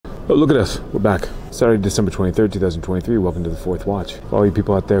Oh, look at us. We're back. Saturday, December 23rd, 2023. Welcome to the Fourth Watch. For all you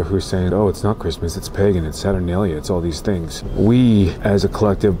people out there who are saying, oh, it's not Christmas, it's pagan, it's Saturnalia, it's all these things. We, as a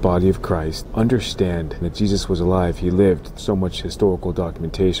collective body of Christ, understand that Jesus was alive. He lived. So much historical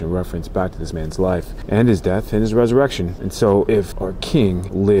documentation reference back to this man's life and his death and his resurrection. And so if our king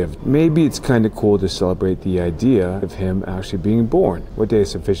lived, maybe it's kind of cool to celebrate the idea of him actually being born. What day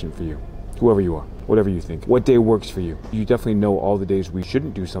is sufficient for you? Whoever you are. Whatever you think. What day works for you? You definitely know all the days we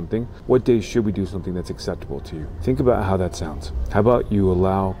shouldn't do something. What days should we do something that's acceptable to you? Think about how that sounds. How about you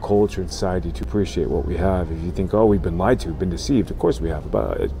allow culture and society to appreciate what we have? If you think, oh, we've been lied to, been deceived, of course we have,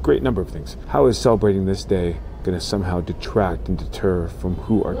 about a great number of things. How is celebrating this day going to somehow detract and deter from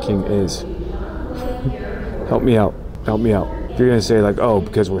who our king is? Help me out. Help me out. If you're going to say like, oh,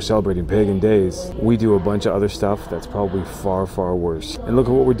 because we're celebrating pagan days, we do a bunch of other stuff that's probably far, far worse. And look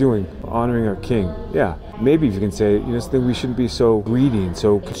at what we're doing, honoring our king. Yeah, maybe if you can say, you know, something we shouldn't be so greedy and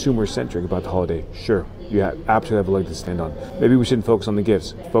so consumer-centric about the holiday. Sure, you absolutely have a leg to stand on. Maybe we shouldn't focus on the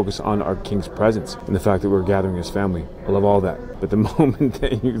gifts, focus on our king's presence and the fact that we're gathering as family. I love all that. But the moment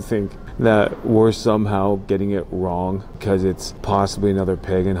that you think that we're somehow getting it wrong because it's possibly another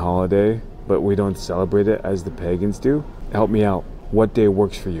pagan holiday, but we don't celebrate it as the pagans do, help me out. What day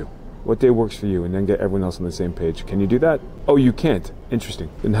works for you? What day works for you? And then get everyone else on the same page. Can you do that? Oh, you can't. Interesting.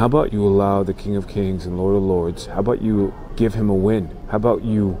 Then how about you allow the King of Kings and Lord of Lords, how about you give him a win? How about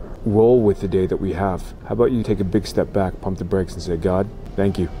you roll with the day that we have? How about you take a big step back, pump the brakes and say, God,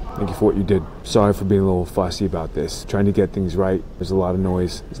 thank you. Thank you for what you did. Sorry for being a little fussy about this. Trying to get things right. There's a lot of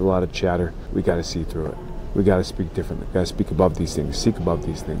noise. There's a lot of chatter. We got to see through it. We got to speak differently. We got to speak above these things, seek above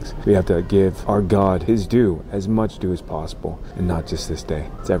these things. We have to give our God his due, as much due as possible, and not just this day.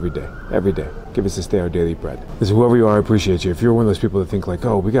 It's every day. Every day. Give us this day our daily bread. Listen, whoever you are, I appreciate you. If you're one of those people that think like,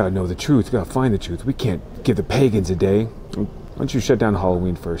 oh, we got to know the truth, we got to find the truth. We can't give the pagans a day. Why don't you shut down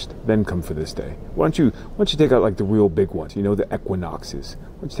Halloween first, then come for this day? Why don't you take out like the real big ones, you know, the equinoxes?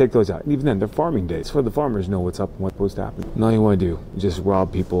 Why don't you take those out? And even then, they're farming days, so the farmers know what's up and what's supposed to happen. And all you want to do is just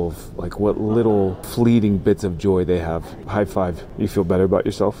rob people of like what little fleeting bits of joy they have. High five. You feel better about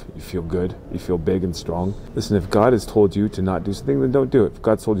yourself. You feel good. You feel big and strong. Listen, if God has told you to not do something, then don't do it. If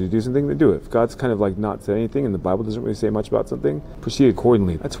God's told you to do something, then do it. If God's kind of like not said anything and the Bible doesn't really say much about something, proceed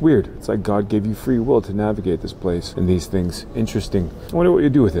accordingly. That's weird. It's like God gave you free will to navigate this place and these things. Interesting. I wonder what you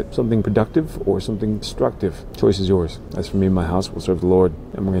do with it. Something productive or something destructive. Choice is yours. As for me and my house, we'll serve the Lord,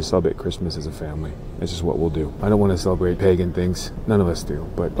 and we're going to celebrate Christmas as a family. That's just what we'll do. I don't want to celebrate pagan things. None of us do.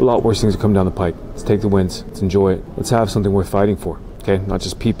 But a lot worse things will come down the pike. Let's take the wins. Let's enjoy it. Let's have something worth fighting for. Okay? Not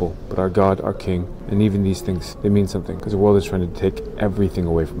just people, but our God, our King, and even these things. They mean something, because the world is trying to take everything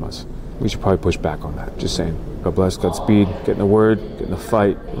away from us. We should probably push back on that. Just saying. God bless, Godspeed. Get in the Word, get in the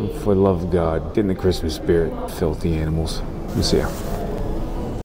fight, and for the love of God, get in the Christmas spirit. Filthy animals. We'll see ya.